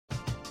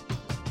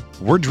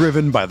We're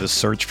driven by the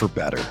search for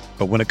better.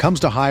 But when it comes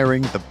to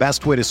hiring, the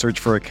best way to search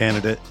for a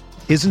candidate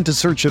isn't to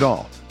search at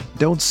all.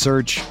 Don't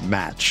search,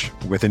 match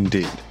with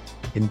Indeed.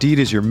 Indeed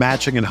is your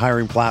matching and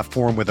hiring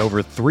platform with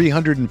over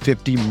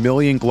 350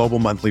 million global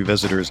monthly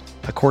visitors,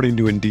 according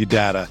to Indeed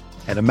data,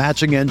 and a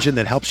matching engine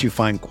that helps you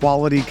find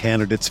quality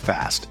candidates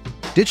fast.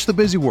 Ditch the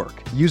busy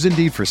work. Use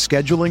Indeed for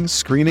scheduling,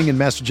 screening, and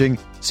messaging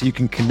so you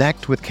can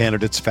connect with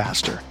candidates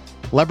faster.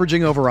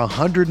 Leveraging over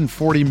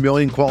 140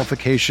 million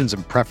qualifications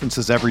and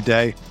preferences every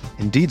day,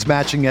 Indeed's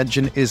matching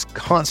engine is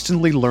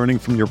constantly learning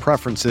from your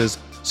preferences,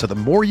 so the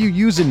more you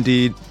use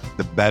Indeed,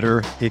 the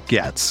better it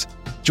gets.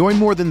 Join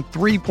more than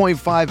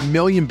 3.5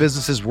 million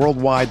businesses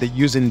worldwide that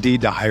use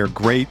Indeed to hire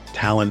great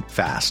talent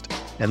fast.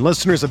 And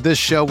listeners of this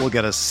show will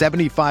get a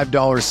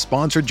 $75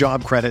 sponsored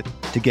job credit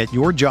to get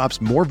your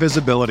jobs more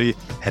visibility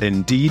at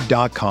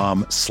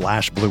Indeed.com/Blue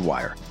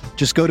Wire.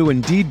 Just go to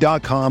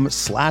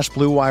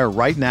Indeed.com/Blue Wire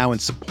right now and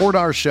support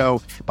our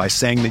show by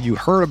saying that you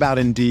heard about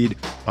Indeed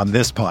on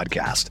this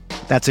podcast.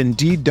 That's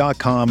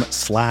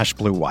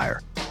Indeed.com/Blue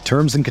Wire.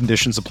 Terms and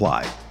conditions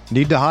apply.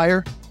 Need to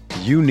hire?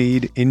 You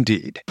need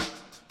Indeed.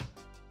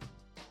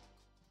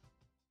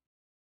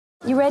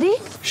 You ready?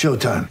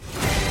 Showtime.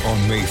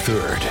 On May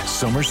 3rd,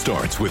 summer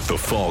starts with The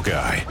Fall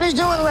Guy. Let's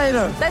do it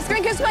later. Let's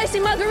drink a spicy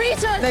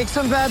margarita. Make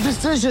some bad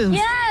decisions.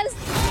 Yes!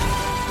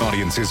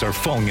 Audiences are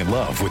falling in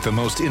love with the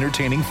most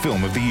entertaining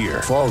film of the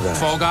year. Fall Guy.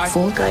 Fall Guy.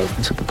 Fall Guy.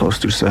 That's what the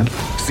poster said.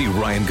 See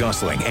Ryan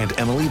Gosling and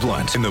Emily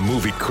Blunt in the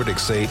movie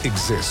critics say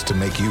exists to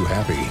make you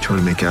happy. Trying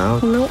to make it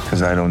out? Nope.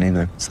 Because I don't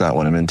either. It's not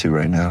what I'm into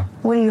right now.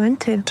 What are you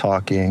into?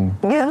 Talking.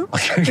 Yeah.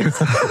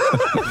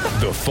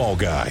 The Fall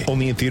Guy.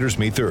 Only in theaters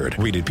May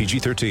 3rd. Rated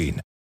PG-13.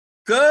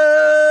 Good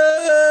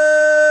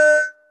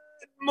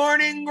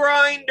morning,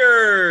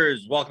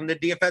 Grinders. Welcome to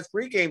DFS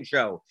pregame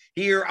show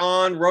here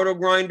on Roto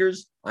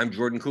Grinders. I'm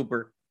Jordan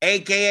Cooper,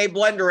 a.k.a.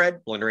 Blenderhead,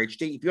 Blender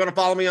HD. If you want to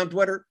follow me on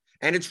Twitter,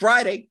 and it's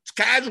Friday, it's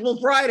Casual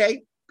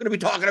Friday. Going to be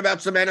talking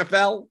about some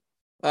NFL.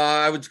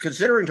 I was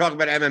considering talking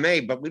about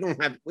MMA, but we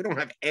don't have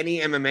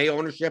any MMA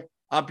ownership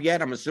up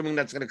yet. I'm assuming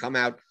that's going to come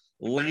out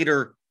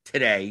later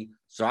today.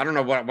 So I don't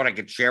know what I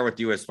could share with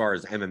you as far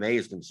as MMA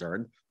is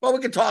concerned. But we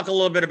could talk a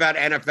little bit about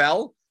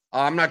NFL.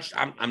 I'm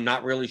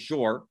not really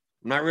sure.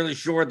 I'm not really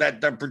sure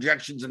that the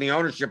projections and the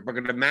ownership are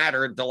going to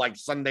matter until like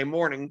Sunday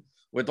morning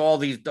with all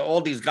these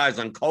guys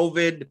on the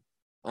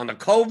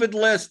COVID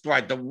list,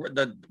 right?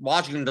 The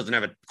Washington doesn't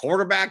have a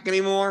quarterback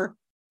anymore.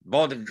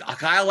 Both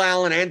Kyle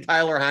Allen and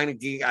Tyler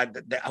Heineke,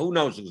 who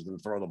knows who's going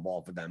to throw the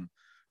ball for them,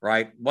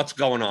 right? What's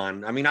going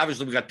on? I mean,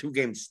 obviously we got 2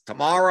 games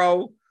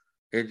tomorrow.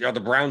 Are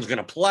the Browns going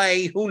to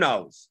play? Who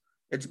knows?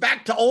 It's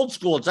back to old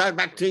school. It's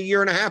back to a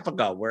year and a half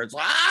ago where it's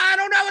like, I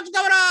don't know what's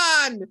going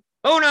on.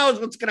 Who knows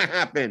what's going to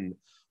happen?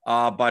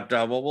 But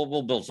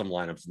we'll build some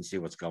lineups and see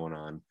what's going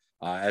on.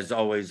 As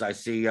always, I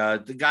see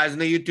the guys in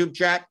the YouTube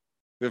chat.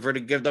 Feel free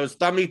to give those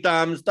thummy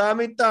thumbs.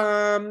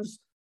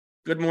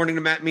 Good morning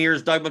to Matt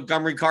Mears, Doug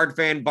Montgomery, Card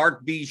Fan,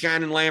 Bart B,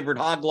 Shannon Lambert,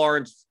 Hog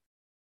Lawrence.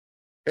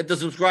 Hit the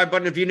subscribe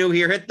button if you're new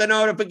here. Hit the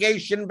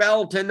notification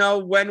bell to know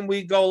when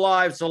we go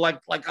live. So like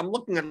I'm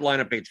looking at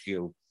Lineup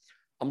HQ.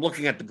 I'm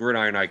looking at the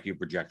Gridiron IQ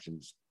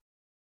projections.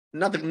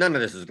 None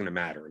of this is going to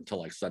matter until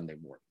like Sunday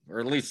morning or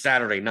at least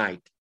Saturday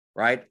night,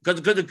 right?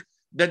 Because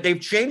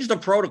they've changed the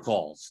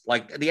protocols.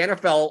 Like the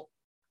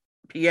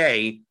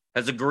NFLPA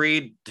has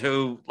agreed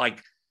to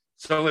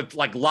so if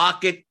like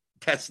Lockett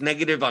tests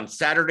negative on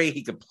Saturday,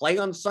 he could play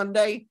on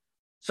Sunday.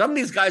 Some of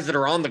these guys that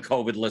are on the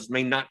COVID list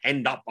may not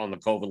end up on the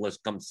COVID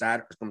list come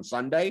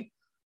Sunday.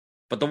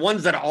 But the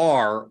ones that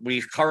are,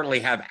 we currently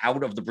have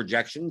out of the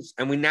projections.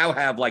 And we now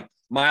have like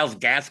Myles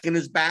Gaskin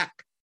is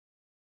back.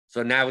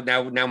 So now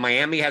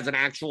Miami has an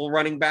actual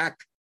running back.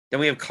 Then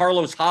we have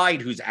Carlos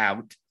Hyde, who's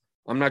out.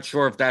 I'm not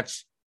sure if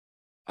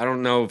I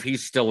don't know if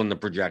he's still in the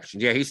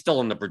projections. Yeah, he's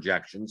still in the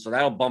projections. So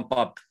that'll bump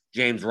up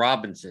James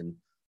Robinson.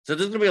 So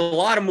there's going to be a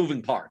lot of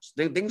moving parts.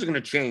 Things are going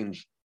to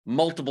change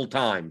multiple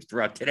times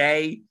throughout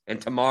today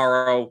and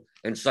tomorrow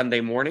and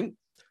Sunday morning.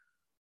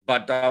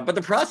 But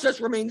the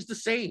process remains the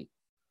same,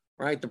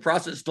 right? The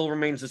process still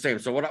remains the same.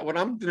 So what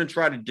I'm going to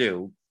try to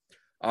do,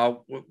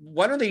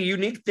 one of the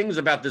unique things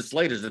about this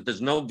slate is that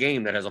there's no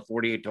game that has a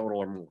 48 total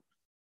or more.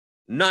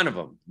 None of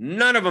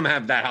them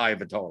have that high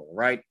of a total,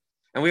 right?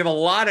 And we have a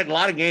lot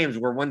of games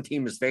where one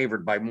team is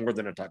favored by more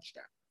than a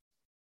touchdown.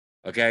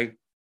 Okay?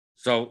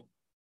 So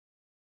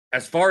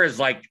as far as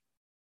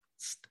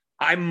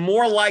I'm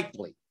more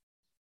likely,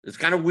 it's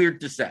kind of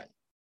weird to say,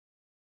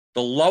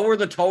 the lower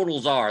the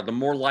totals are, the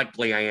more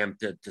likely I am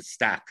to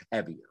stack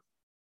heavier.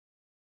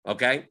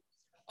 Okay?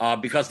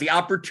 Because the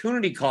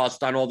opportunity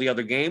cost on all the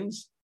other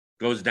games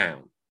goes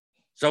down.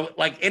 So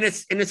in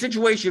a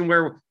situation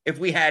where if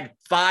we had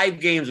 5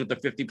 games with the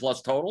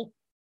 50+ total,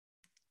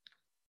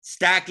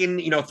 stacking,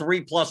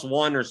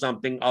 3+1 or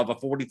something of a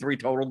 43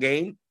 total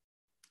game,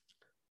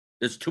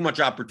 there's too much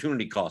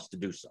opportunity cost to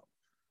do so.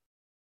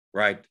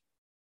 Right?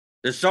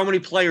 There's so many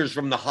players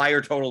from the higher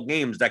total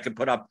games that could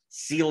put up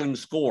ceiling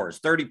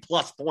scores,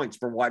 30+ points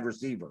for wide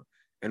receiver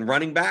and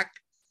running back,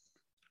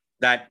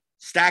 that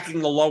stacking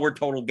the lower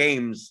total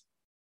games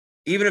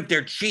even if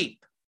they're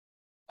cheap,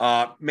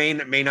 may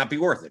not be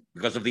worth it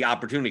because of the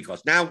opportunity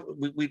cost. Now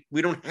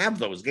we don't have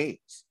those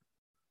games.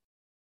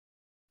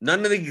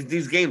 None of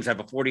these games have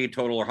a 48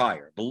 total or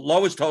higher. The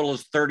lowest total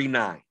is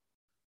 39.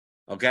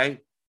 Okay,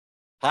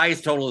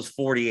 highest total is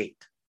 48.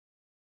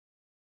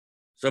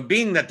 So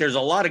being that there's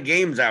a lot of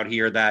games out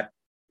here that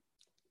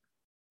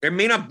there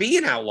may not be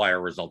an outlier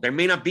result, there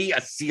may not be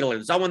a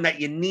ceiling, someone that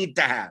you need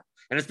to have,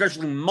 and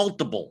especially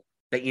multiple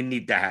that you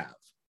need to have.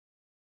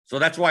 So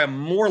that's why I'm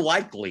more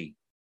likely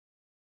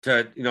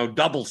to,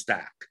 double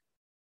stack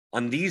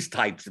on these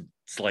types of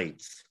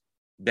slates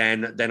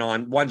than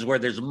on ones where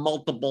there's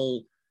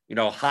multiple,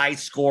 high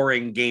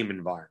scoring game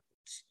environments.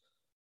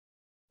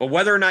 But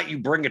whether or not you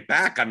bring it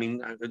back, I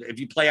mean, if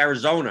you play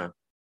Arizona,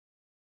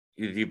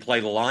 if you play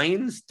the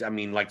Lions, I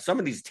mean, like some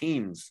of these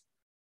teams,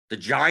 the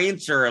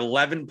Giants are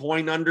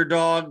 11-point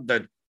underdog.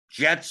 The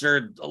Jets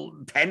are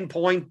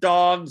 10-point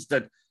dogs.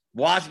 The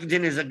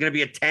Washington is going to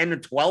be a 10 or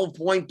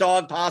 12-point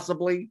dog,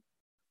 possibly,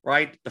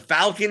 right? The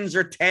Falcons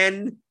are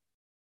 10.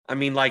 I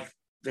mean,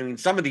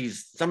 some of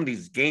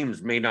these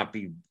games may not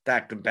be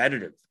that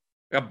competitive.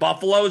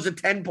 Buffalo's a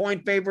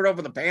 10-point favorite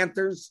over the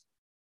Panthers.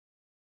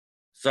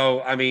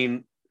 So, I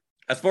mean,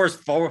 as far as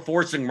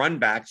forcing run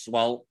backs,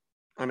 well,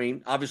 I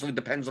mean, obviously it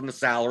depends on the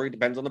salary,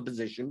 depends on the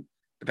position,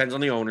 depends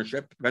on the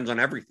ownership, depends on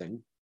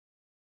everything.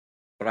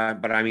 But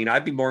I mean,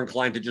 I'd be more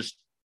inclined to just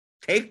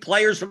take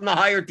players from the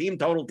higher team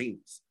total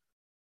teams,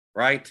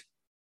 right?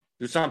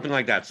 Do something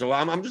like that. So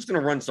I'm just going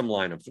to run some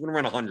lineups. I'm going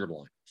to run 100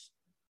 lineups.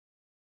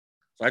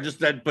 So I just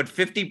said put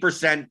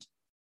 50%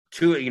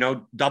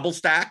 to, double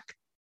stack,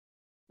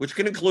 which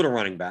can include a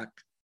running back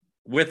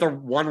with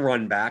one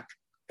run back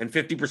and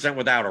 50%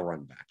 without a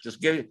run back.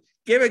 Just give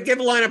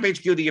lineup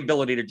HQ the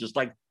ability to just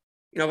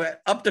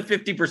up to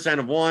 50%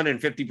 of one and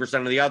 50%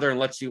 of the other. And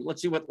let's see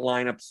what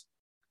lineups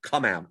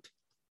come out.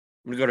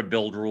 I'm going to go to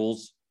build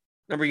rules.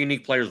 Number of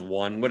unique players,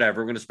 1,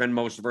 whatever. We're going to spend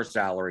most of our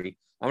salary.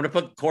 I'm going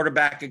to put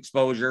quarterback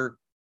exposure.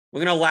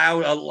 We're going to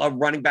allow a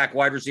running back,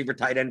 wide receiver,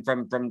 tight end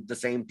from the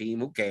same team.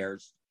 Who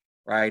cares,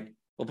 right?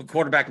 We'll put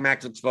quarterback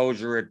max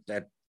exposure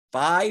at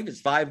 5.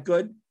 Is 5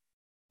 good?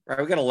 Right,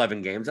 we got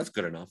 11 games. That's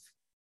good enough.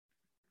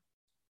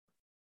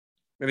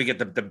 Maybe get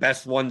the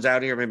best ones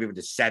out here. Maybe with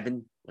the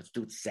 7. Let's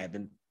do it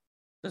 7.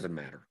 Doesn't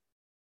matter.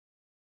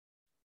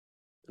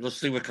 Let's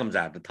see what comes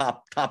out. The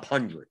top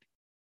 100.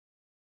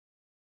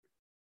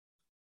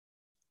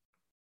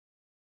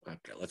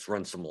 Okay, let's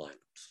run some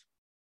lineups.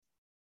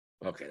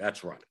 Okay,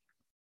 that's running.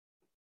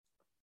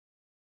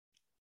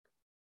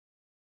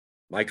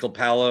 Michael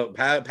Paoletti.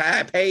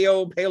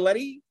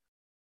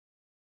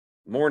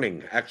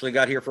 Morning. Actually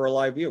got here for a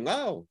live viewing.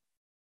 Oh,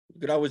 you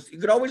could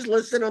always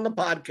listen on the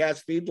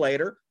podcast feed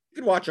later.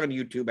 You can watch on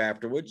YouTube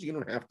afterwards. You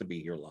don't have to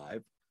be here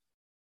live.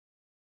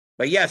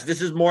 But yes,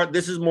 this is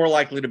more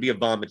likely to be a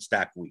vomit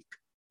stack week.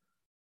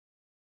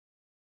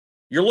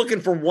 You're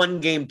looking for one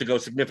game to go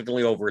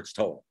significantly over its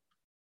total.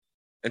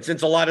 And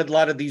since a lot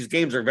of these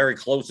games are very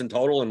close in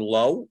total and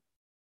low,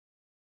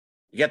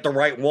 you get the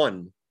right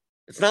one.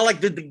 It's not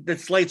like the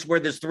slates where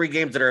there's 3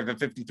 games that are of a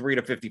 53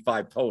 to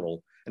 55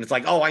 total. And it's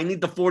like, oh, I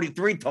need the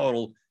 43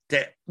 total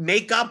to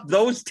make up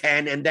those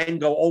 10 and then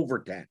go over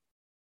 10.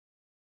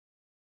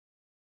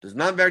 There's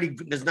not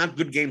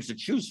good games to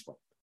choose from.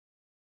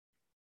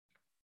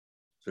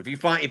 So if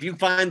you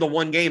find the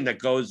one game that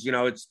goes,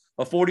 it's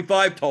a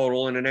 45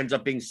 total and it ends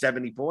up being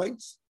 70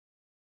 points,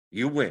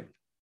 you win.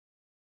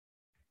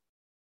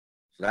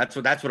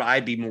 So that's what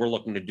I'd be more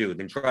looking to do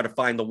than try to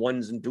find the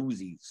ones and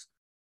doozies.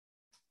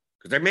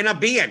 Because there may not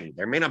be any.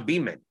 There may not be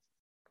many.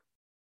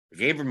 The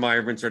game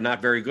environments are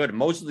not very good.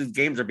 Most of these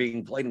games are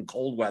being played in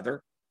cold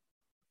weather.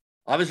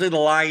 Obviously, the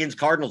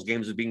Lions-Cardinals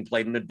games are being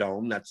played in a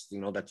dome. That's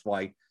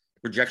why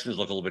projections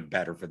look a little bit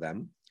better for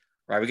them.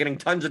 Right? We're getting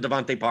tons of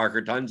Devontae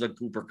Parker, tons of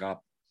Cooper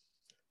Kupp,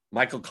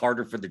 Michael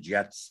Carter for the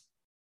Jets.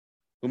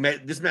 We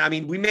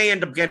may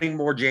end up getting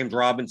more James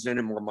Robinson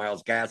and more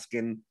Myles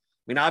Gaskin. I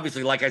mean,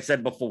 obviously, like I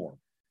said before,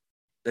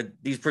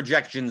 that these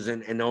projections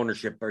and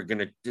ownership are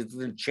going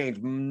to change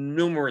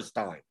numerous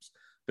times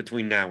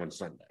between now and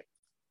Sunday.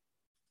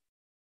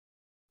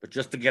 But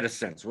just to get a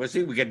sense,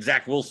 we get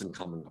Zach Wilson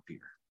coming up here,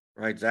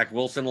 right? Zach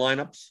Wilson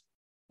lineups,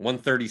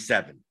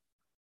 137.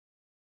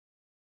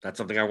 That's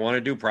something I want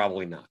to do?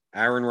 Probably not.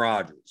 Aaron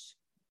Rodgers.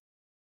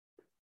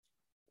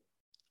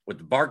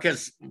 With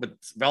Barkes, with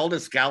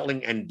Valdez,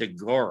 Scouting, and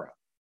DeGora.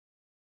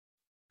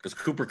 Because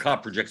Cooper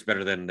Kupp projects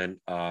better than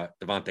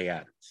Devontae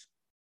Adams.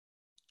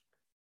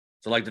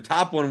 So, the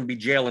top one would be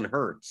Jalen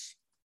Hurts.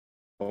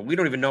 But we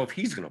don't even know if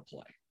he's going to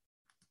play.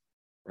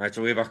 Right?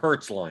 So, we have a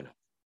Hurts lineup,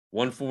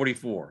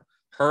 144.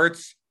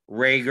 Hurts,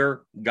 Rager,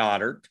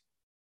 Goddard.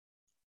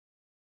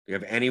 Do you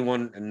have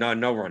anyone?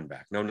 No run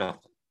back. No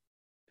nothing.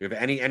 Do you have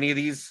any of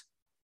these?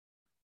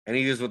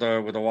 Any of these with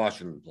a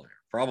Washington player?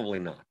 Probably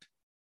not.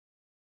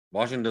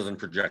 Washington doesn't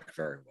project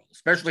very well,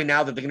 especially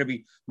now that they're going to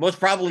be most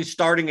probably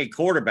starting a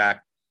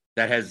quarterback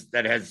that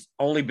has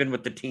only been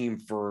with the team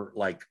for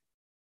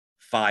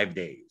 5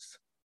 days.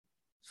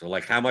 So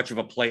how much of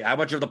the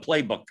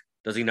playbook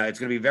does he know? It's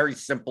going to be very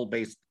simple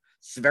based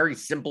very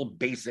simple,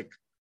 basic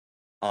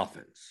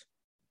offense.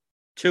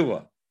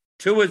 Tua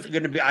is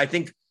going to be, I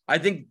think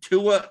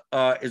Tua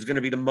is going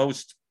to be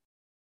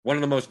one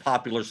of the most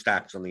popular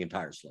stacks on the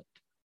entire slate.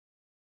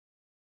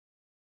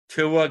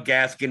 Tua,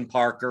 Gaskin,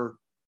 Parker,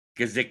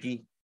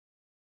 Gesicki,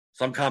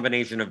 some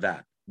combination of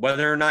that.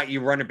 Whether or not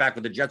you run it back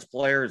with the Jets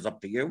player is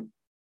up to you.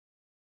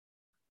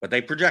 But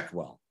they project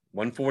well.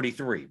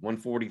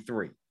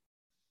 143.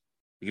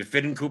 You can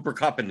fit in Cooper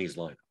Kupp in these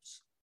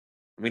lineups.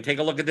 I mean, take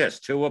a look at this.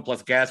 Tua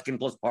plus Gaskin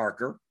plus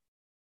Parker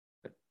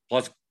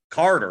plus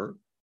Carter.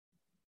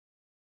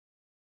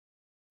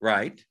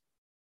 Right?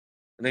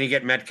 And then you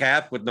get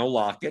Metcalf with no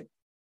Lockett.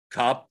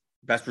 Kupp,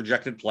 best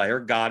projected player.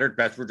 Goddard,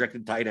 best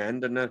projected tight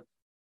end. And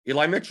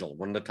Eli Mitchell,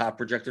 one of the top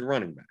projected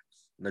running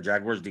backs in the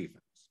Jaguars defense.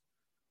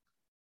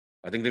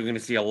 I think they're going to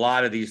see a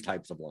lot of these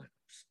types of lineups.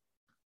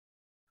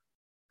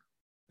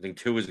 I think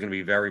Tua is going to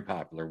be very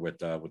popular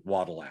with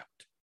Waddle out.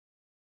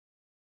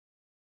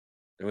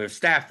 Then we have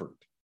Stafford,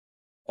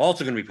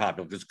 also going to be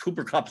popular because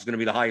Cooper Kupp is going to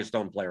be the highest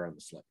owned player on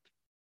the slate.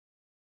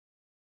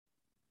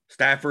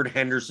 Stafford,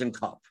 Henderson,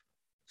 Kupp.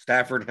 We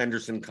have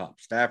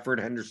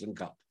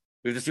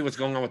to see what's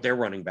going on with their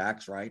running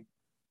backs, right?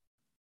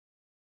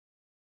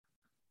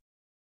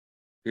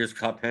 Here's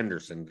Kupp,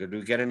 Henderson. Did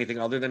we get anything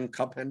other than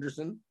Kupp,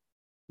 Henderson?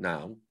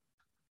 No.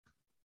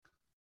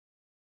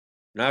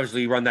 And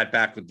obviously, you run that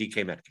back with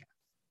DK Metcalf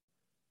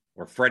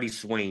or Freddie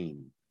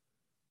Swain,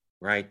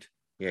 right?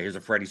 Yeah, here's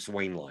a Freddie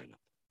Swain lineup.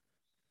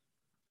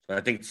 So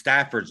I think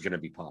Stafford's going to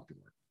be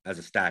popular as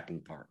a stacking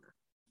partner.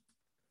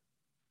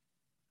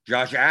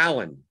 Josh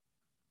Allen,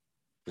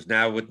 because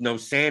now with no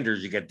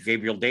Sanders, you get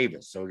Gabriel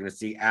Davis. So we're going to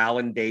see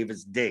Allen,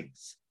 Davis,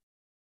 Diggs.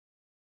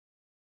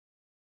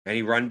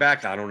 Any run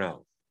back? I don't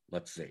know.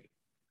 Let's see. Do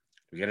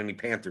we get any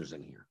Panthers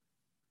in here?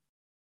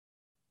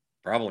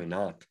 Probably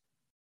not.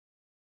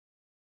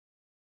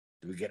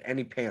 Do we get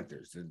any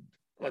Panthers?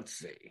 Let's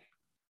see.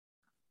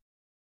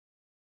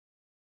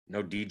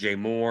 No DJ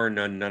Moore,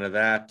 none of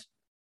that.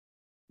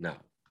 No.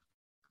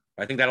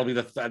 I think that'll be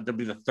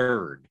the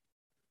third.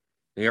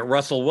 You get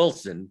Russell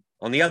Wilson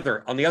on the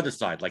other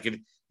side. Like, if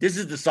this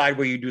is the side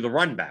where you do the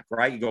run back,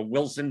 right? You go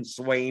Wilson,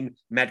 Swain,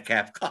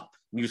 Metcalf, Kupp.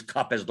 And use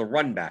Kupp as the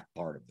run back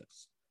part of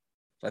this.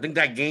 So I think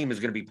that game is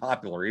going to be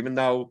popular, even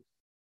though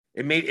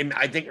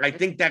I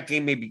think that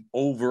game may be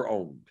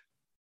over-owned.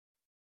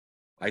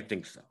 I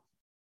think so.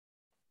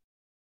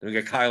 Then we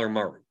get Kyler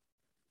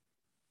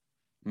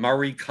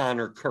Murray,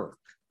 Connor, Kirk,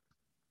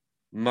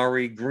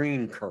 Murray,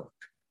 Green, Kirk,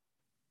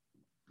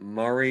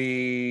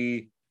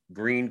 another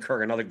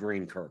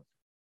Green, Kirk,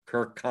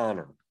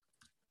 Connor.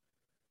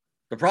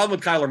 The problem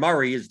with Kyler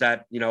Murray is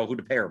that, who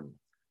to pair him with.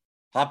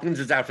 Hopkins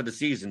is out for the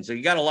season, so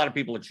you got a lot of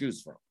people to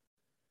choose from.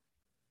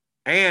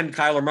 And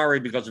Kyler Murray,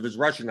 because of his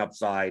rushing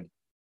upside,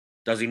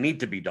 does he need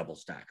to be double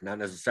stacked? Not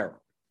necessarily.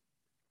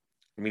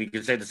 I mean, you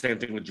could say the same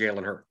thing with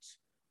Jalen Hurts.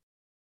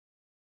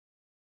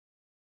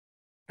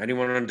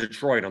 Anyone on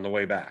Detroit on the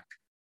way back?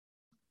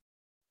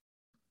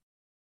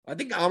 I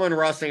think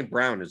Amon-Ra St.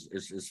 Brown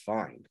is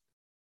fine.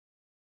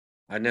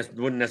 I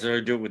wouldn't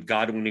necessarily do it with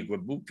Godwin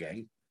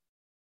Igwebuike.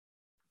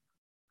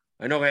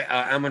 I know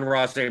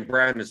Amon-Ra St.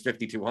 Brown is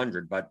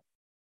 5,200, but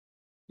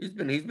he's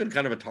been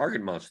kind of a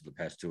target monster the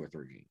past 2 or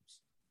 3 games.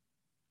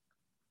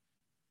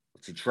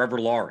 Let's see, Trevor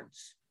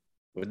Lawrence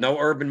with no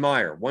Urban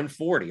Meyer,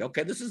 140.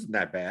 Okay, this isn't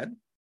that bad.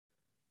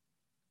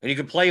 And you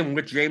could play him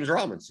with James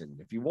Robinson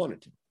if you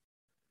wanted to.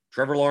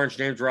 Trevor Lawrence,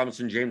 James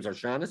Robinson, James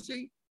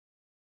O'Shaughnessy.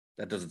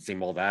 That doesn't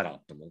seem all that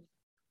optimal.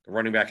 The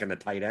running back and the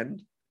tight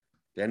end.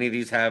 Do any of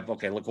these have,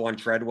 Laquan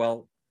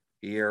Treadwell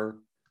here.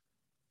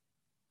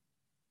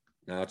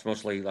 No, it's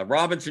mostly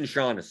Robinson,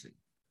 Shaughnessy.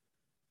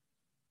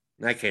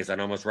 In that case, I'd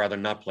almost rather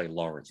not play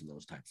Lawrence in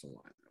those types of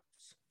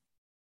lineups.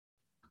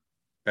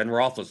 Ben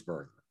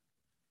Roethlisberger,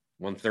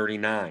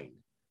 139.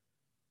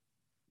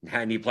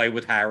 And you play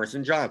with Harris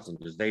and Johnson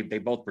because they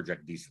both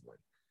project decently.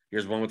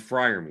 Here's one with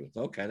Freiermuth.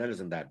 Okay, that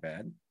isn't that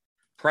bad.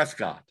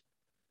 Prescott,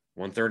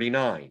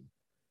 139.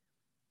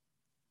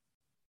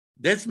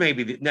 This may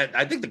be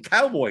I think the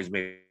Cowboys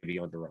may be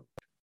under-owned.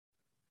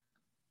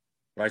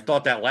 But I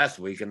thought that last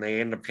week, and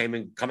they ended up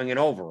coming in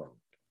over-owned.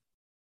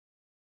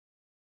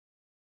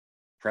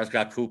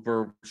 Prescott,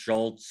 Cooper,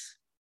 Schultz,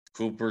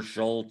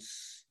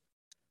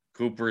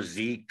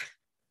 Zeke.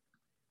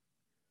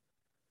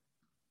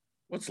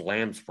 What's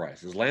Lamb's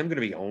price? Is Lamb going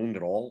to be owned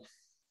at all?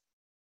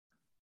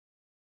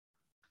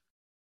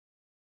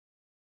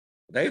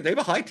 They have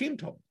a high team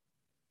total.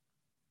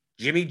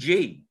 Jimmy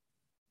G,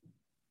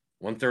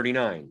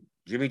 139.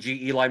 Jimmy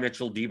G, Eli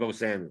Mitchell, Deebo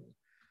Samuel.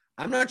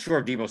 I'm not sure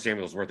if Deebo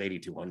Samuel is worth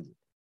 8,200.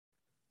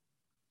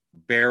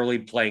 Barely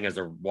playing as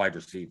a wide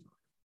receiver.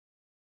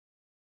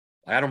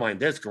 I don't mind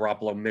this.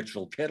 Garoppolo,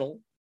 Mitchell,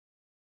 Kittle.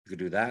 You could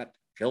do that.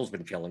 Kittle's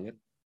been killing it.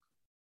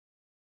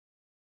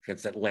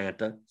 Against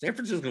Atlanta. San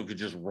Francisco could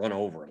just run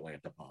over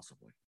Atlanta,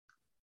 possibly.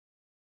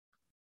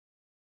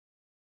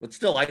 But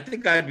still, I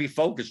think I'd be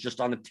focused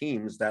just on the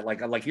teams that,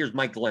 like here's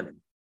Mike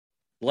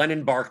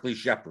Glennon, Barkley,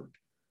 Shepard.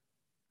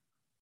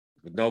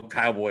 With no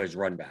Cowboys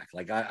run back.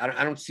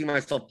 I don't see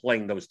myself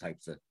playing those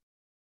types of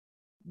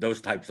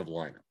those types of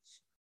lineups.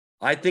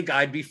 I think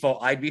I'd be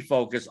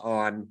focused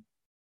on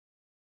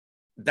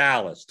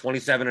Dallas,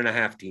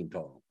 27.5 team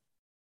total.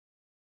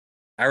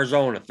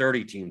 Arizona,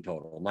 30 team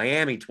total.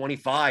 Miami,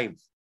 25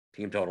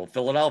 team total.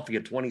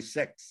 Philadelphia,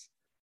 26.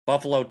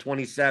 Buffalo,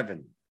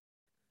 27.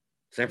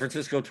 San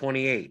Francisco,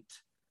 28.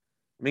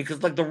 I mean,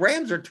 because like the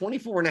Rams are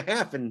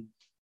 24.5, and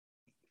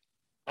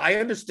I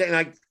understand,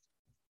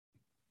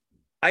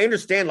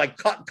 like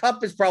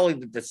Kupp is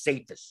probably the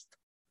safest,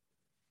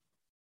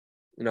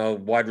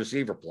 wide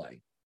receiver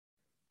play.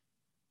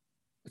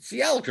 But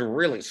Seattle can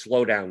really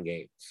slow down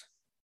games.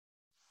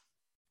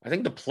 I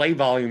think the play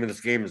volume in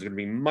this game is going to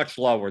be much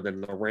lower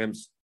than the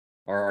Rams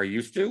are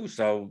used to.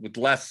 So with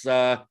less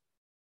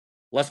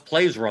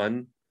plays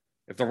run,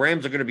 if the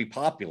Rams are going to be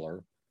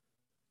popular,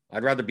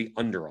 I'd rather be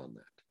under on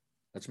that.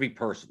 That's me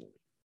personally.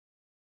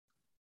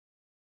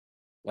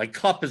 Like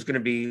Kupp is going to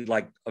be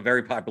like a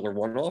very popular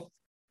one-off.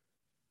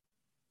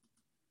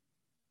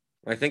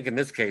 I think in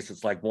this case,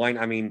 it's like why?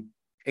 I mean,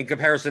 in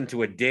comparison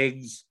to a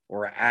Diggs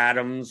or a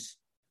Adams,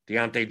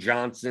 Deontay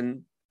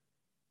Johnson.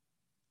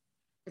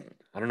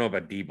 I don't know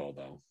about Debo,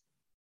 though.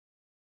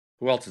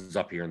 Who else is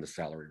up here in the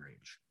salary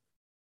range?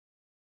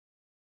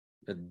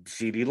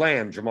 CeeDee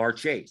Lamb, Jamar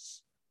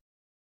Chase.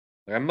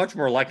 Like, I'm much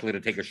more likely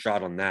to take a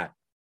shot on that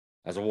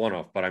as a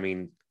one-off. But, I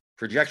mean,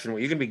 projection,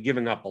 you're going to be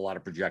giving up a lot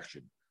of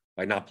projection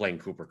by not playing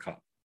Cooper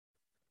Kupp.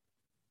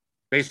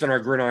 Based on our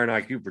Gridiron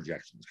IQ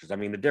projections. Because, I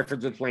mean, the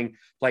difference between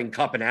playing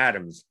Kupp and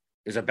Adams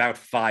is about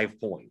 5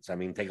 points. I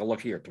mean, take a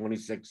look here,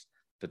 26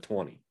 to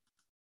 20.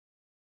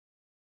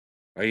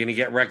 Are you going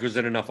to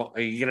get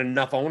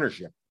enough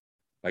ownership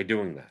by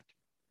doing that?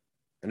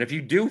 And if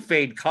you do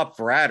fade Kupp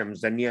for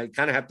Adams, then you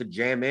kind of have to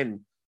jam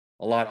in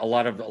a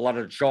lot of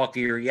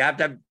chalkier. You have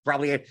to have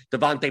probably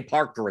Devontae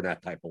Parker in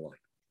that type of line.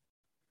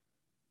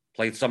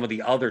 Play some of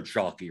the other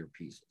chalkier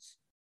pieces.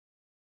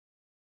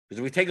 Because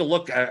if we take a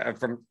look at,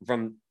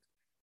 from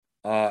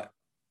the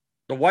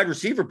wide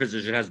receiver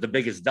position has the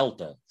biggest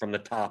delta from the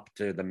top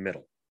to the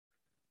middle,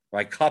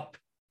 right? Kupp,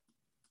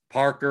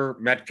 Parker,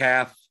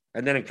 Metcalf.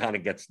 And then it kind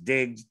of gets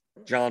Diggs,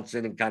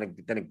 Johnson, and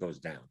then it goes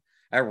down.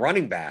 At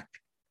running back,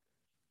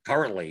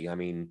 currently, I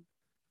mean,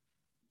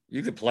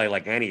 you could play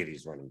like any of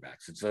these running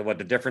backs. It's the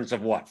difference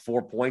of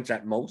 4 points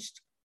at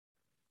most?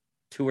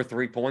 2 or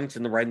 3 points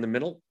in the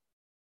middle?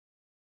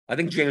 I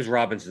think James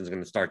Robinson's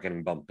going to start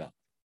getting bumped up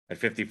at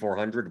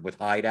 5,400 with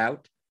Hyde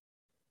out.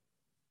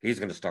 He's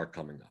going to start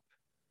coming up.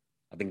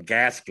 I think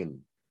Gaskin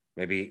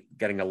maybe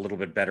getting a little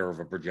bit better of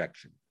a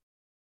projection.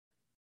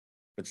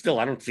 But still,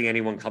 I don't see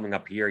anyone coming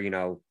up here,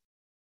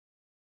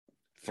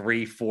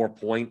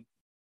 3-4 point,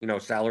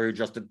 salary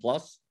adjusted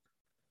plus.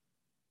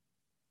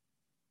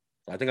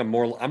 I think I'm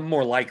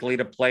more likely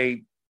to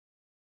play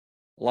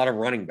a lot of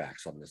running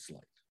backs on this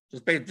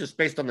slate, just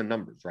based on the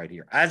numbers right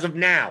here. As of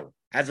now,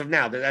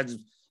 that's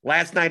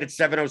last night at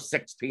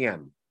 7:06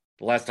 p.m.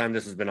 The last time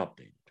this has been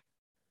updated.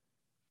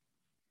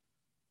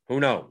 Who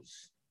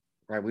knows,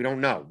 right? We don't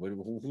know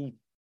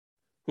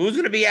who's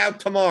going to be out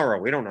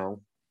tomorrow. We don't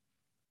know.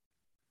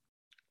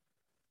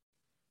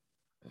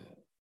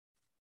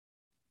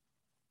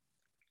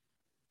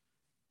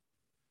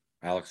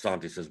 Alex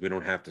Santi says we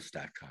don't have to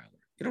stack Kyler.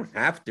 You don't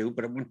have to,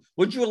 but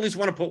would you at least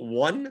want to put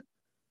one?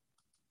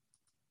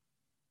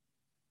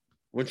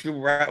 Wouldn't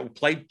you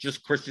play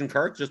just Christian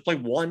Kirk? Just play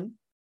one.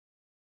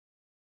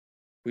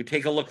 We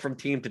take a look from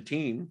team to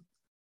team.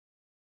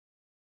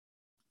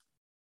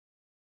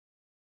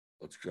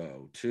 Let's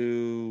go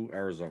to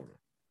Arizona.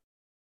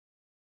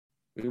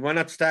 Why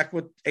not stack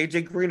with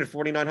AJ Green at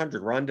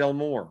 4,900? Rondell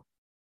Moore.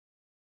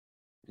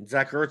 And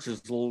Zach Ertz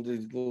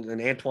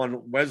and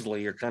Antoine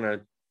Wesley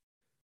are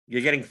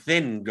you're getting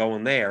thin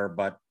going there,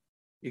 but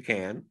you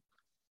can.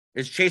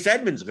 Is Chase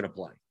Edmonds going to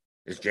play?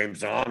 Is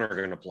James Conner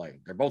going to play?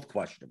 They're both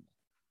questionable.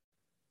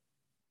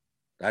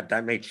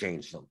 That may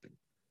change something.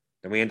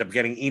 Then we end up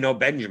getting Eno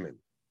Benjamin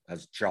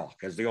as chalk,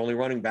 as the only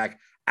running back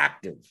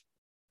active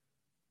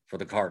for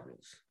the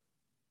Cardinals.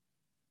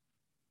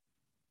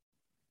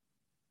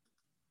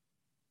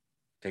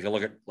 Take a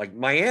look at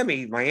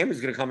Miami.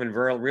 Miami's going to come in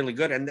really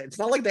good. And it's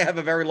not like they have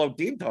a very low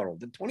team total.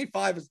 The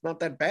 25 is not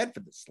that bad for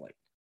this slate.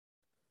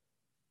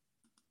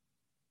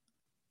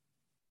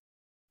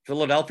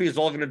 Philadelphia is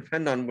all going to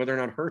depend on whether or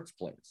not Hurts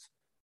plays.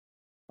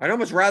 I'd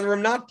almost rather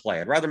him not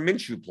play. I'd rather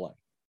Minshew play.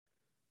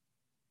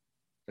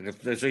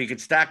 So you could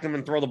stack them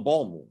and throw the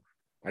ball more,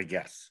 I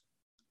guess.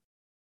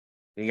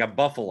 And you got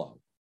Buffalo.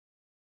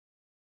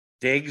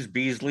 Diggs,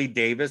 Beasley,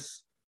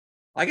 Davis.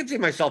 I could see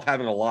myself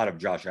having a lot of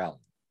Josh Allen.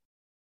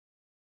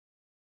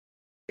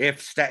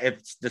 If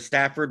the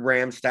Stafford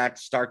Rams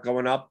stacks start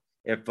going up,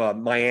 if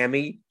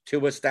Miami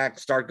Tua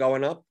stacks start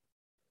going up,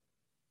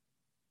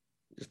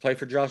 just play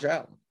for Josh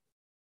Allen.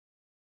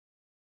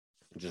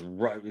 Just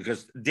right,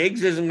 because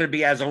Diggs isn't going to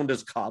be as owned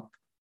as Kupp,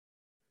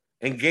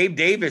 and Gabe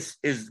Davis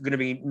is going to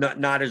be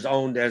not as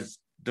owned as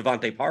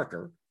Devontae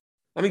Parker.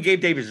 I mean, Gabe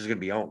Davis is going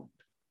to be owned,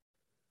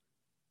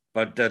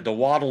 but the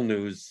Waddle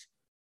news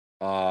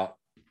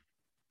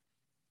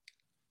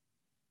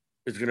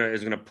is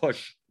going to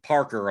push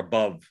Parker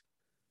above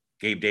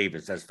Gabe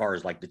Davis as far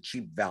as like the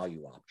cheap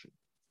value option.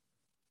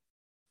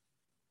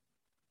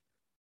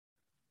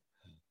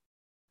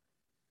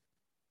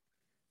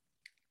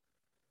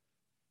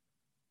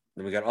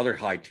 Then we got other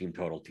high team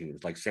total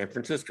teams like San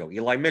Francisco,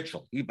 Eli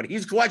Mitchell, but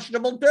he's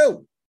questionable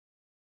too.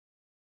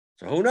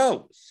 So who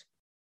knows?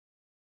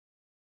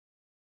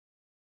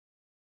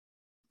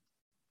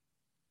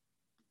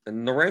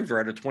 And the Rams are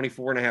at a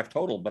 24.5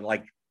 total, but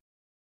like,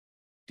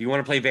 do you want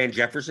to play Van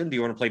Jefferson? Do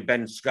you want to play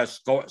Ben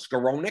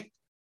Skowronek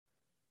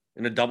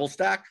in a double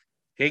stack?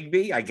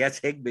 Higbee? I guess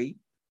Higbee.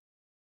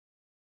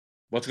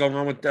 What's going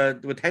on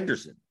with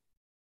Henderson?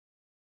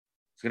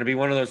 It's going to be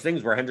one of those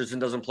things where Henderson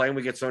doesn't play and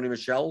we get Sony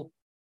Michel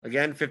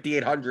again,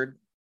 5,800,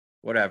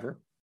 whatever.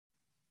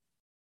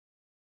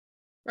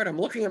 Right, I'm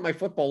looking at my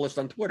football list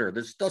on Twitter.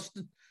 There's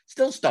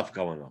still stuff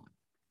going on.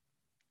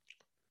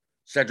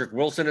 Cedric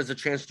Wilson has a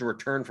chance to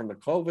return from the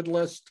COVID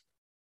list.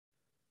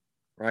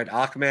 Right,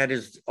 Ahmed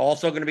is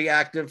also going to be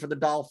active for the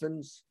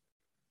Dolphins.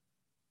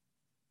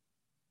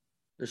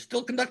 They're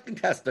still conducting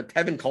tests. But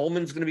Tevin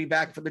Coleman's going to be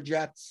back for the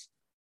Jets.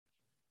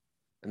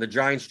 And the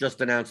Giants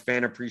just announced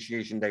Fan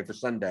Appreciation Day for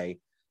Sunday.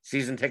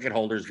 Season ticket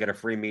holders get a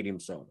free medium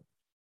soda.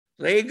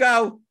 So there you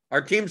go.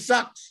 Our team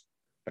sucks,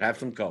 but have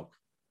some Coke.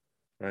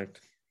 Right?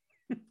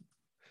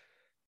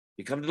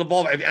 You come to the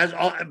ball,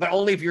 but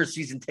only if you're a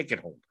season ticket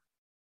holder.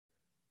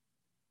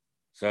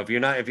 So if you're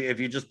not, if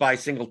you just buy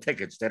single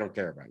tickets, they don't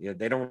care about you.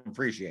 They don't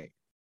appreciate.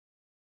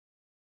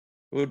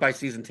 Who would buy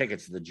season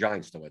tickets to the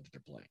Giants the way that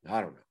they're playing?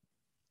 I don't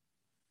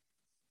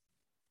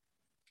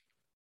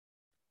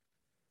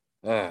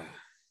know.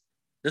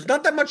 There's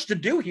not that much to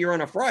do here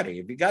on a Friday.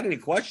 If you got any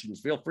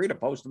questions, feel free to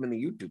post them in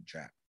the YouTube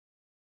chat.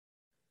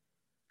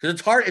 Because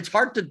it's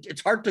hard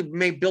to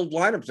build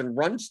lineups and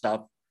run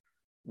stuff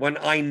when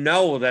I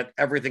know that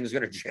everything's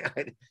going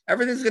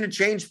to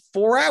change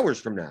 4 hours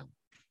from now.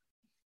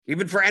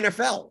 Even for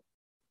NFL.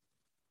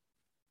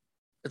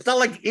 It's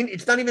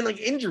not even like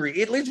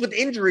injury. At least with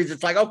injuries,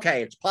 it's like,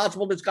 okay, it's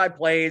possible this guy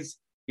plays.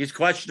 He's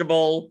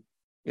questionable.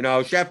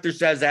 Schefter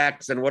says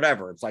X and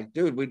whatever. It's like,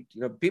 dude,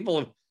 people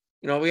have,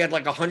 we had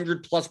like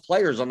 100+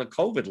 players on the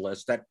COVID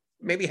list that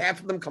maybe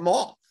half of them come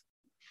off.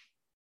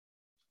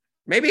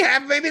 Maybe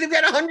they've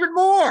got 100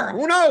 more.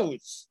 Who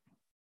knows?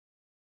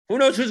 Who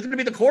knows who's going to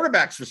be the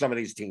quarterbacks for some of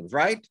these teams,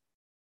 right?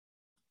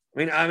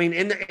 I mean,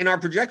 in our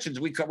projections,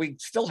 we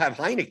still have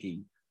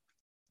Heineke.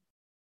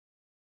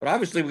 But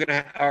obviously, we're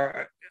going to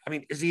have,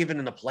 is he even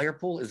in the player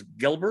pool? Is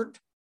Gilbert?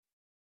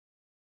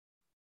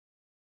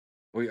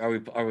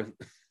 Is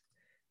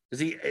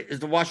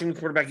the Washington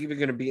quarterback even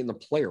going to be in the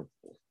player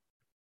pool?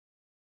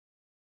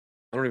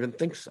 I don't even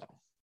think so.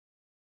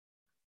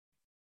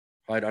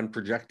 Right,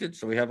 unprojected.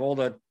 So we have all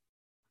the.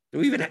 Do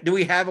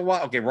we have a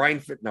while? Okay, Ryan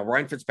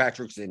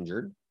Fitzpatrick's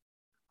injured.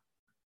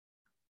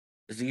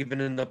 Is he even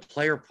in the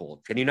player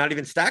pool? Can you not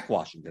even stack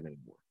Washington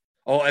anymore?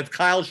 Oh, if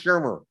Kyle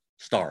Shermer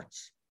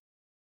starts.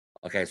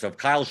 Okay, so if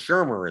Kyle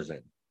Shermer is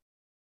in,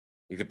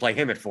 you could play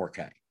him at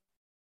 4K.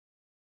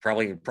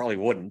 Probably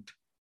wouldn't.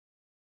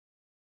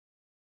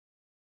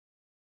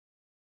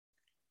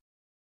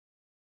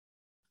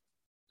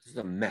 This is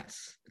a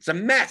mess. It's a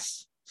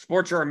mess.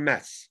 Sports are a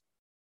mess.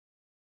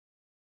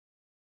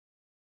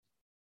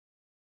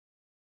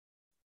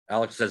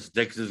 Alex says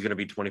Dix is going to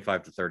be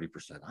 25 to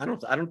 30%. I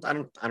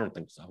don't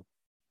think so.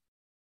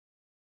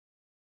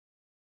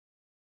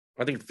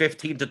 I think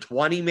 15 to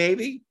 20,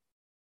 maybe.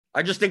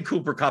 I just think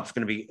Cooper Kupp's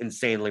going to be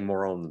insanely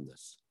more owned than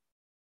this.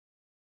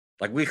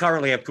 Like we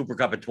currently have Cooper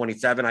Kupp at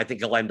 27. I think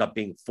he'll end up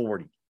being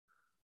 40.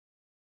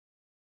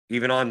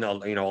 Even on the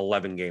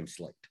 11 game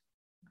slate.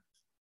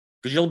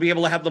 Because you'll be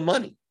able to have the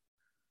money.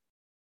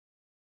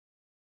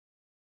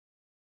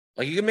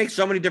 Like you can make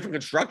so many different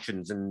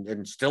constructions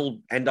and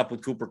still end up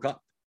with Cooper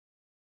Kupp.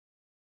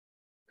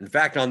 In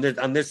fact, on this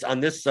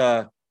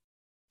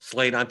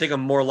slate, I think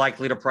I'm more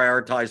likely to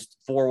prioritize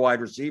 4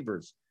 wide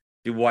receivers,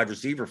 do wide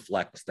receiver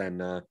flex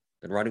than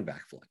running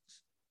back flex.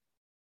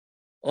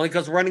 Only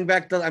because running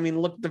back does.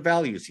 Look at the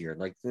values here.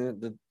 Like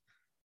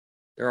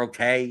they're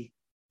okay.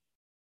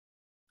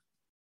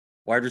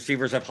 Wide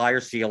receivers have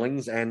higher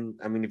ceilings, and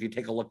if you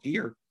take a look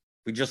here,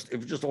 if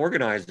we just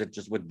organized it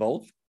just with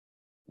both,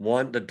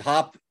 the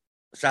top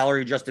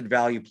salary adjusted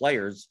value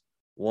players.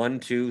 1,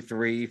 2,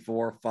 3,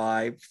 4,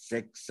 5,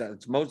 6.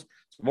 It's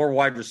more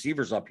wide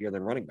receivers up here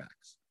than running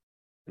backs,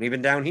 and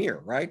even down here,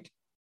 right?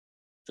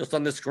 Just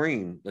on the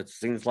screen, it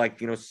seems like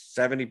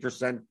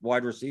 70%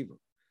 wide receiver.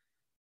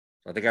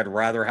 I think I'd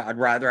rather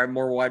have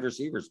more wide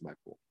receivers in my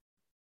pool.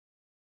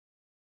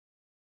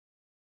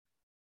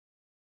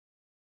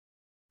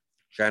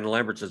 Shannon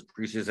Lambert says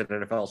preseason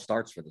NFL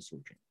starts for this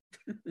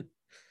weekend.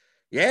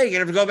 Yeah, you're gonna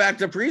have to go back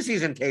to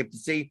preseason tape to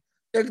see.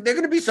 There are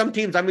going to be some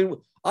teams.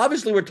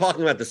 Obviously, we're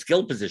talking about the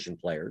skill position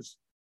players,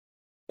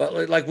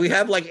 but like we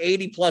have like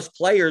 80+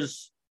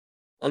 players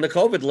on the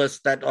COVID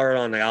list that are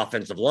on the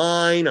offensive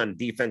line, on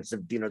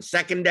defensive,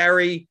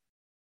 secondary.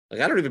 Like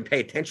I don't even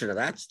pay attention to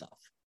that stuff.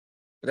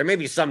 But there may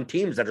be some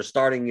teams that are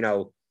starting,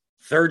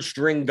 third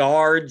string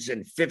guards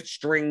and fifth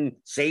string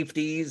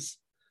safeties,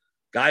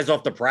 guys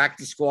off the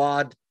practice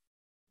squad.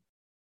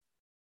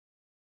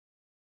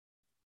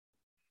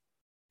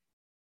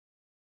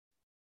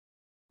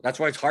 That's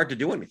why it's hard to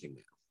do anything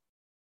now.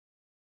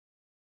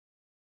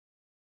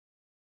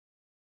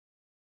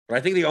 But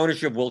I think the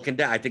ownership will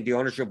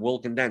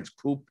condense.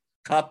 Coop,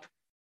 Kupp,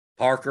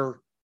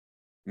 Parker,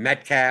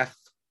 Metcalf,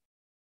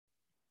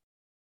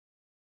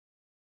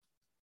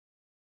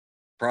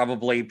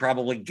 probably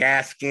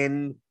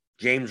Gaskin,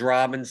 James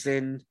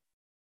Robinson,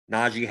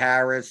 Najee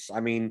Harris. I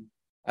mean,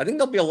 I think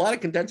there'll be a lot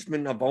of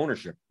condensement of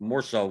ownership,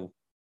 more so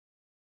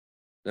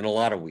than a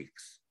lot of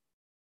weeks.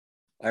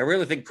 I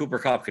really think Cooper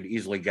Kupp could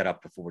easily get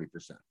up to 40%.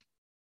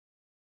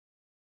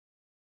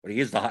 But he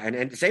is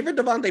and same for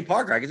Devontae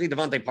Parker. I can see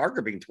Devontae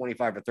Parker being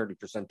 25 or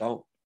 30%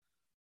 owned.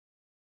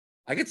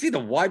 I could see the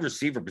wide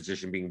receiver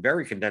position being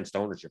very condensed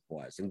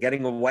ownership-wise and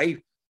getting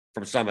away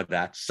from some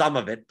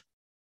of it,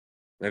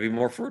 maybe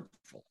more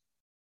fruitful.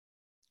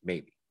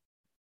 Maybe.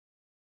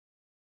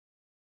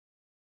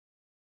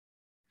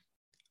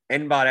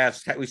 Nbot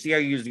asks, we see how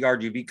you use the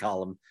RGB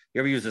column. You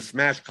ever use the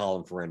smash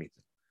column for anything?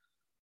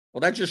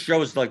 Well, that just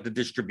shows like the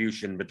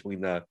distribution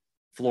between the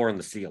floor and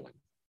the ceiling.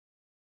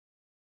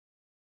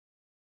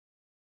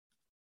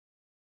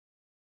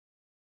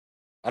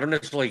 I don't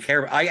necessarily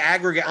care.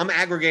 I'm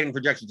aggregating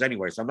projections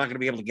anyway, so I'm not going to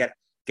be able to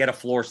get a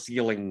floor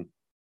ceiling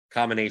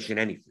combination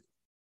anything.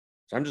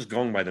 So I'm just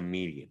going by the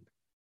median.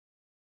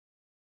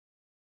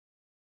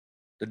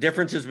 The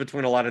differences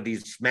between a lot of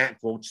these smash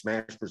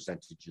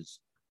percentages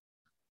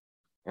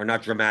are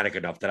not dramatic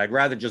enough that I'd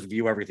rather just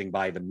view everything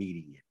by the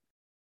median.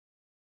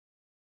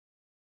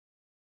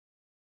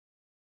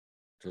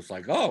 So it's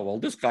like, oh, well,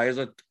 this guy has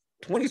a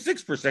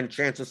 26%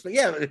 chance of,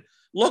 yeah.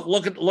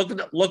 Look at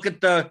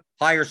the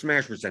higher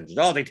smash percentages.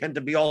 Oh, they tend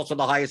to be also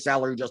the highest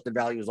salary adjusted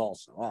values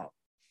also. Oh.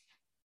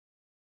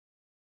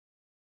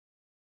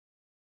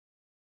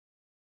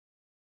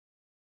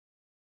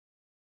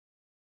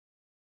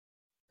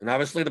 And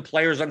obviously the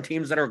players on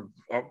teams that are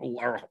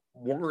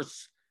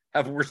worse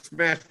have worse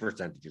smash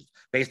percentages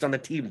based on the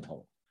team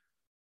total.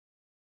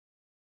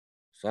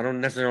 So I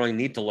don't necessarily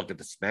need to look at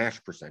the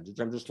smash percentage.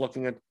 I'm just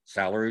looking at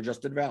salary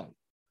adjusted value.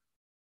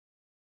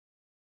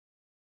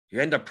 You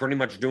end up pretty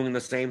much doing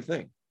the same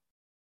thing.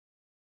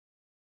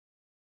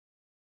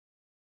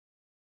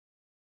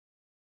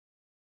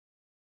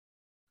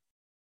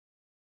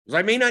 Because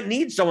I may not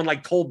need someone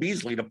like Cole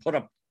Beasley to put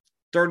up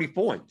 30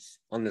 points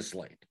on this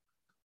slate.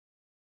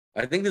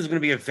 I think this is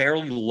going to be a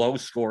fairly low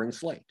scoring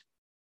slate.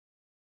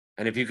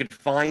 And if you could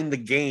find the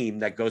game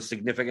that goes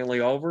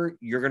significantly over,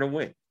 you're going to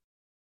win.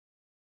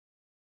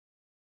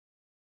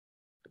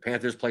 The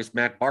Panthers placed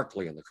Matt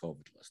Barkley on the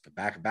COVID list, a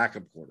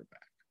backup quarterback.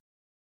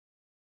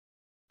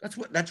 That's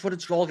what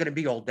it's all going to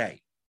be all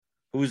day.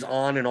 Who's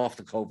on and off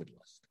the COVID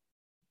list.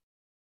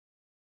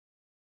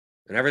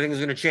 And everything's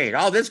going to change.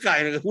 Oh, this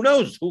guy, who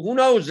knows? Who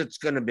knows it's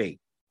going to be?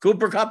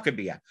 Cooper Kupp could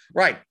be at.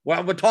 Right.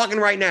 Well, we're talking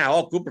right now.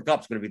 Oh, Cooper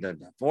Kupp's going to be the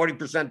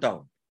 40%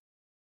 owned.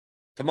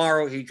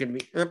 Tomorrow he can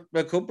be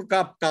Cooper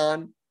Kupp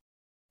gone.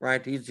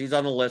 Right. He's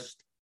on the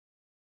list.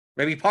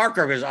 Maybe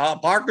Parker's on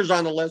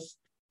the list.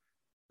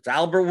 It's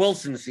Albert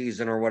Wilson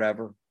season or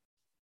whatever.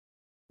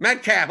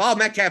 Metcalf. Oh,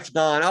 Metcalf's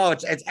gone. Oh,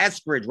 it's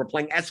Eskridge. We're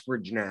playing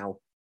Eskridge now.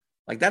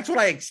 Like, that's what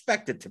I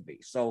expect it to be.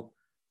 So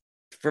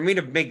for me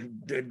to make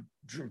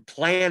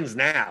plans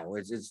now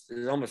is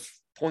almost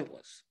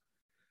pointless.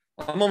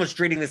 I'm almost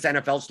treating this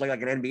NFL slate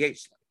like an NBA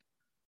slate.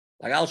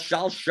 Like, I'll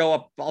show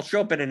up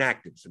in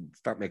inactives and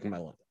start making my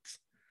lineups.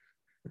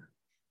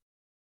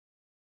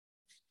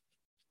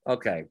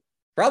 Okay.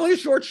 Probably a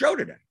short show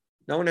today.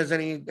 No one has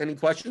any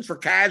questions for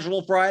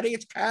Casual Friday?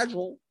 It's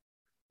casual.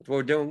 That's what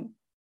we're doing.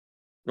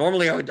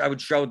 Normally, I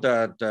would show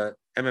the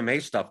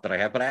MMA stuff that I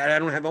have, but I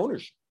don't have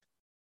ownership.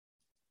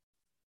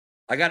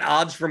 I got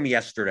odds from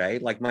yesterday.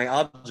 Like, my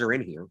odds are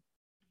in here.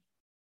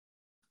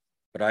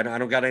 But I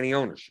don't got any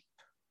ownership.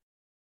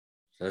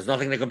 So there's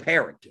nothing to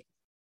compare it to.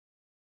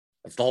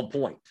 That's the whole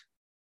point.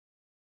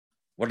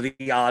 What are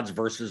the odds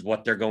versus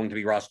what they're going to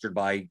be rostered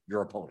by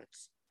your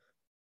opponents,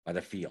 by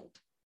the field?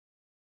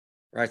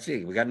 Right,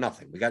 see, we got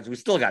nothing. We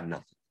still got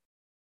nothing.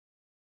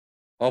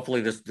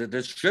 Hopefully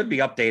this should be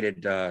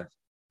updated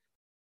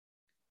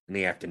in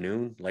the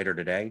afternoon, later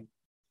today.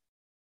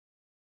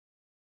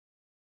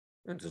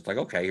 It's just like,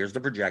 okay, here's the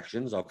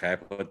projections. Okay, I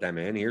put them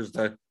in. Here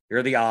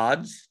are the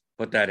odds.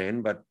 Put that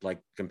in. But like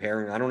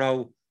comparing, I don't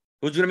know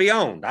who's going to be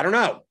owned. I don't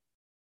know.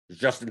 Is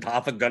Justin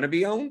Taffa going to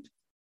be owned?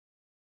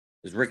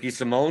 Is Ricky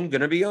Simone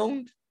going to be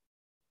owned?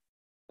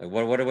 Like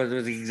what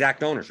was the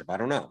exact ownership? I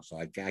don't know. So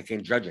I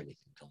can't judge anything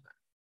until now.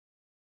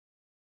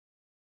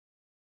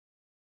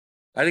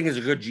 I think it's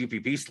a good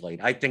GPP slate.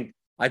 I think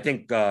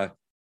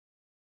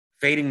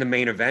fading the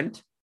main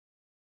event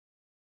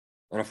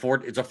on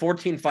it's a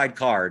 14 fight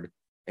card,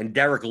 and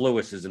Derek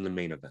Lewis is in the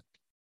main event.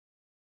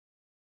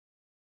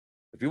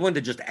 If you wanted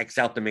to just X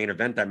out the main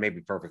event, that may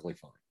be perfectly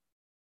fine.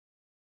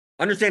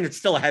 Understand it's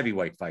still a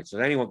heavyweight fight, so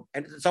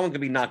someone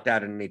can be knocked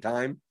out at any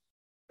time.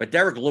 But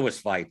Derek Lewis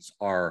fights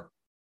are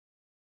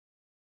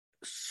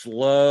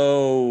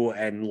slow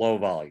and low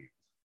volume.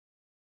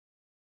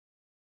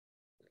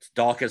 It's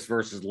Dawkins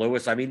versus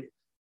Lewis. I mean,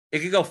 it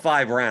could go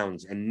 5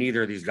 rounds and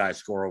neither of these guys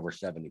score over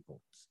 70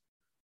 points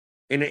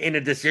in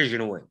a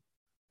decision win.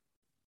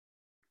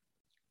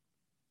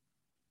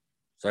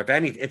 So if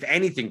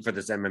anything for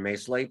this MMA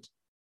slate,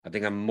 I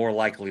think I'm more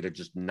likely to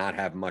just not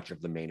have much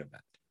of the main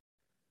event.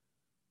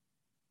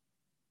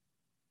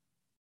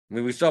 I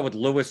mean, we saw with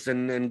Lewis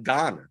and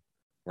Ghana,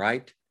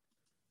 right?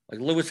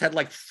 Like Lewis had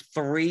like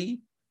three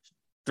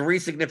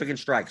significant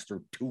strikes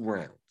through 2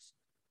 rounds.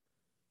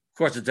 Of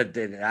course,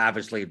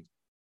 obviously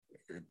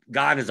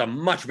Ghana is a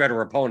much better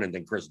opponent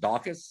than Chris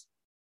Daukaus,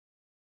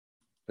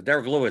 but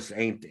Derek Lewis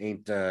ain't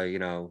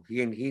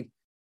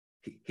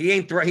he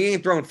ain't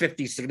throwing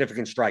 50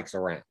 significant strikes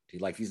around.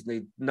 He's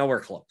nowhere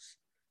close.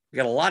 We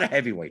got a lot of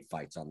heavyweight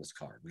fights on this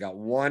card. We got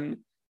 1,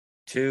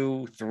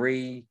 2,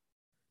 3.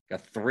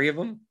 Got 3 of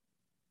them.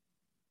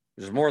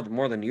 There's more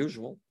than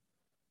usual.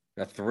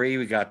 We got 3.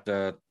 We got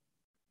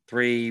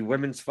 3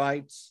 women's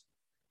fights.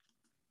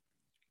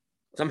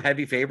 Some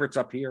heavy favorites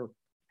up here.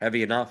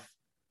 Heavy enough.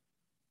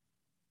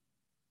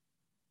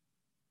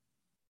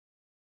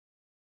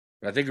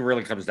 But I think it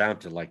really comes down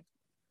to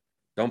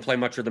don't play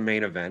much of the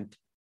main event.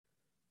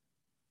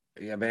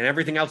 Yeah, man,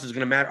 everything else is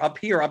going to matter. Up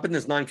here, up in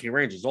this 9K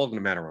range, it's all going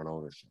to matter on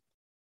ownership.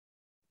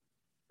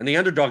 And the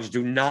underdogs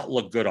do not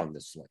look good on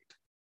this slate.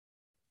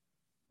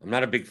 I'm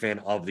not a big fan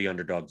of the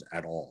underdogs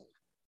at all.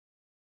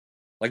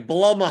 Like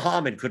Bilal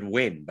Muhammad could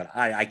win, but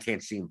I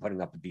can't see him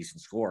putting up a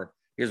decent score.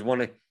 He's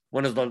one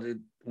of the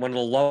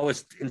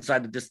lowest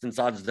inside the distance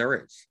odds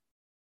there is.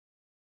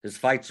 His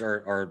fights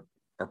are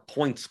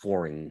point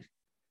scoring.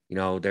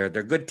 They're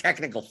good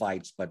technical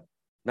fights, but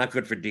not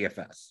good for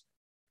DFS.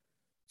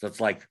 So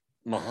it's like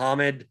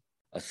Muhammad,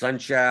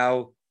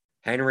 Assunção,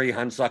 Henry,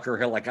 Hunsucker,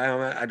 Hill.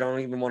 I don't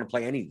even want to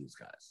play any of these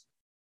guys.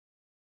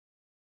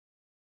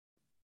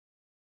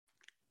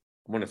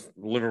 I want to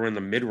live in the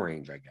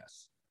mid-range, I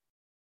guess.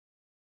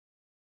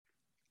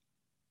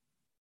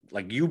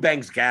 Like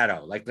Eubanks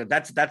Gatto.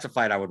 That's a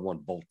fight I would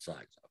want both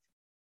sides of.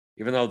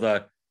 Even though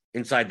the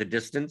inside the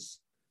distance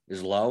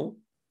is low.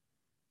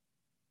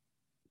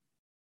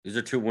 These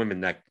are 2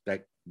 women that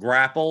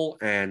grapple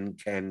and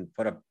can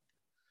put up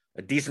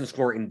a decent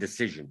score in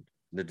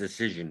the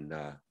decision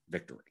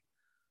victory.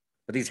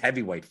 But these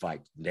heavyweight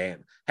fights,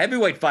 damn.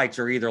 Heavyweight fights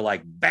are either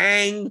like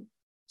bang,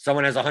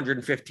 someone has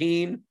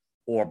 115,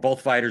 or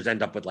both fighters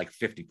end up with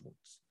 50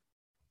 points.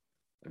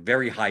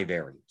 Very high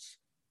variance.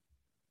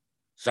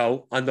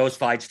 So on those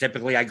fights,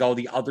 typically I go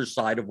the other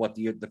side of what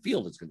the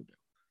field is going to do.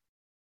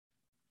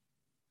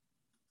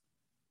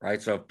 Right?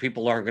 So if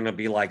people aren't going to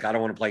be I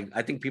don't want to play.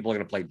 I think people are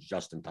going to play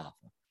Justin Tafa.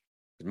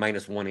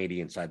 Minus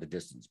 180 inside the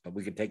distance. But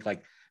we could take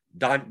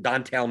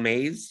Don'Tale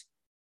Mayes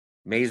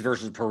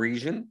versus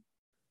Parisian.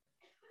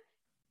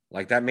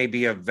 That may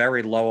be a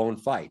very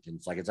low-owned fight. And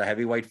it's a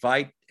heavyweight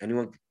fight.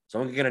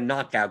 Someone can get a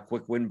knockout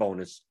quick win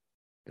bonus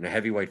in a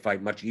heavyweight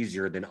fight much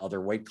easier than other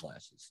weight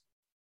classes.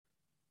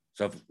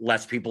 So if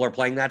less people are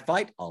playing that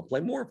fight, I'll play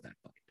more of that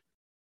fight.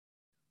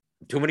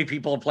 If too many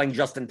people are playing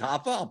Justin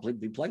Tafa, I'll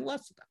be playing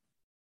less of that.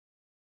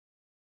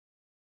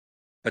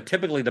 But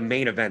typically the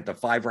main event, the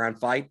 5-round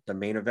fight, the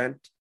main event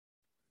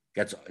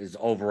is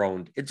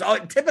overowned. It's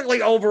typically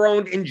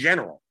overowned in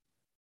general,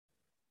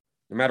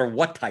 no matter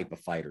what type of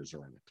fighters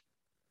are in it.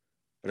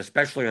 But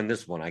especially on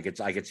this one, I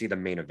could see the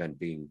main event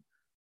being.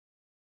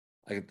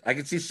 I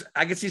could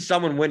see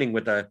someone winning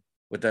with a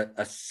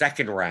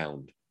second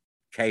round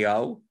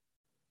KO,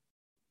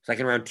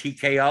 second round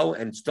TKO,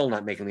 and still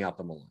not making the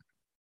optimal line.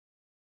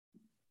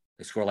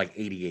 They score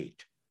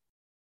 88.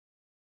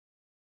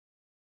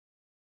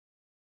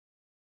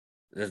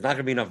 There's not going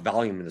to be enough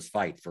volume in this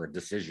fight for a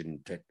decision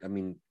to.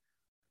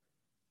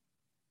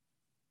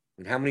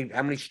 How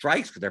many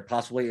strikes could there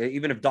possibly?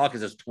 Even if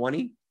Daukaus has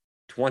 20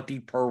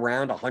 per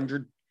round,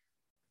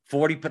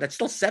 140, but that's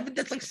still 7.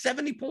 That's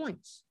 70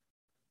 points.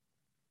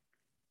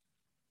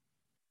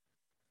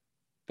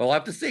 But we'll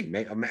have to see.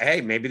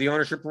 Maybe the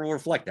ownership will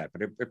reflect that,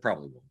 but it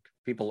probably won't.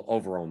 People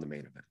overown the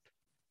main event.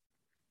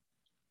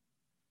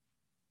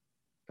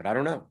 But I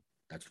don't know.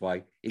 That's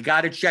why you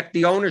got to check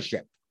the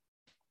ownership.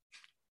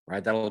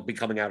 Right? That'll be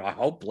coming out, I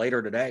hope,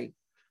 later today,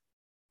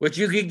 which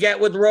you could get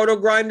with Roto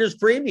Grinders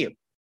Premium.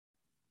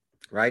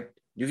 Right?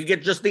 You could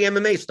get just the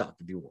MMA stuff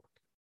if you want.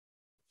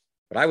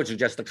 But I would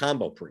suggest the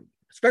combo premium,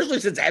 especially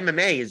since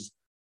MMA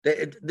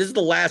this is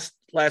the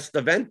last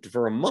event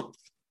for a month.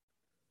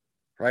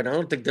 Right? I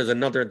don't think there's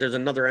another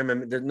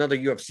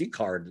UFC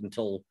card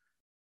until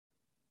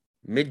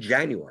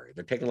mid-January.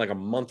 They're taking a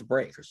month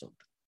break or something.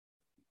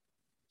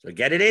 So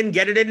get it in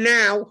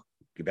now.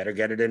 You better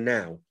get it in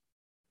now.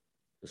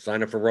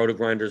 Sign up for Roto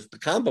Grinders, the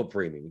combo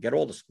premium. You get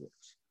all the scores.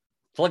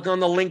 Click on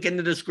the link in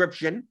the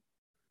description.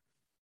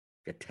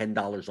 Get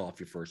 $10 off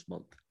your first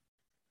month.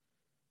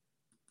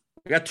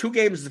 We got 2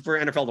 games for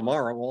NFL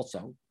tomorrow also.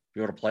 If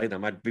you want to play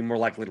them, I'd be more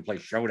likely to play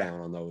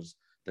Showdown on those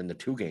than the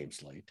 2-game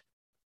slate.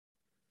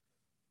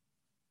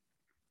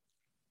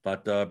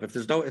 But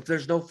if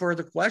there's no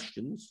further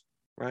questions,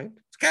 right?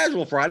 It's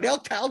casual Friday.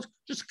 I'll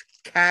just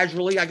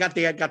casually. I got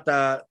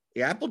the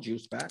apple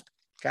juice back.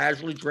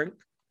 Casually drink.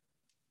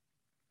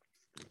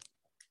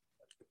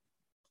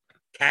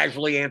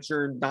 Casually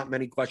answer not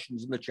many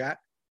questions in the chat.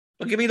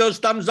 But give me those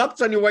thumbs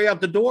ups on your way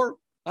out the door.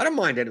 I don't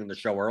mind ending the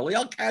show early.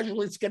 I'll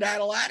casually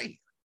skedaddle out of here.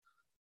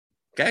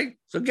 Okay?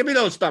 So give me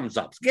those thumbs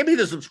ups. Give me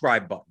the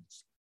subscribe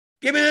buttons.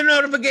 Give me the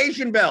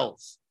notification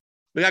bells.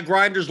 We got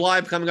Grinders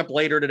Live coming up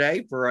later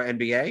today for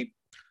NBA.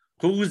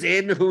 Who's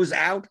in, who's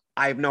out?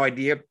 I have no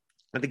idea.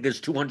 I think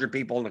there's 200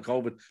 people in the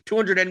COVID,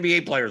 200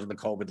 NBA players on the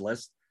COVID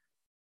list.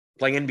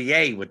 Playing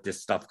NBA with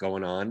this stuff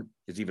going on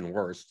is even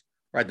worse.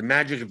 Right? The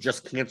Magic have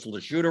just canceled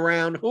a shoot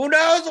around. Who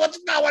knows what's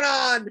going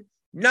on?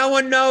 No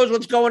one knows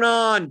what's going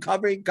on.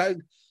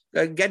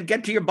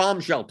 Get to your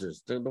bomb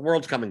shelters. The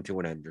world's coming to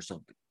an end or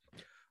something.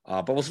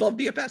 But we'll still have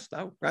DFS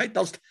though, right?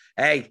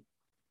 Hey,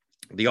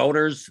 the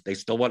owners, they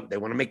want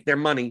to make their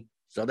money.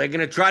 So they're going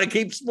to try to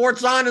keep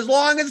sports on as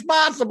long as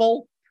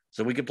possible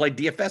so we can play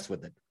DFS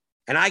with it.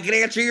 And I can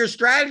answer your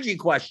strategy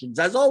questions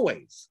as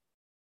always,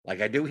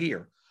 like I do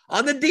here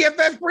on the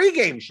DFS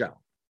pregame show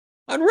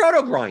on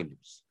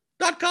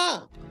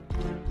rotogrinders.com.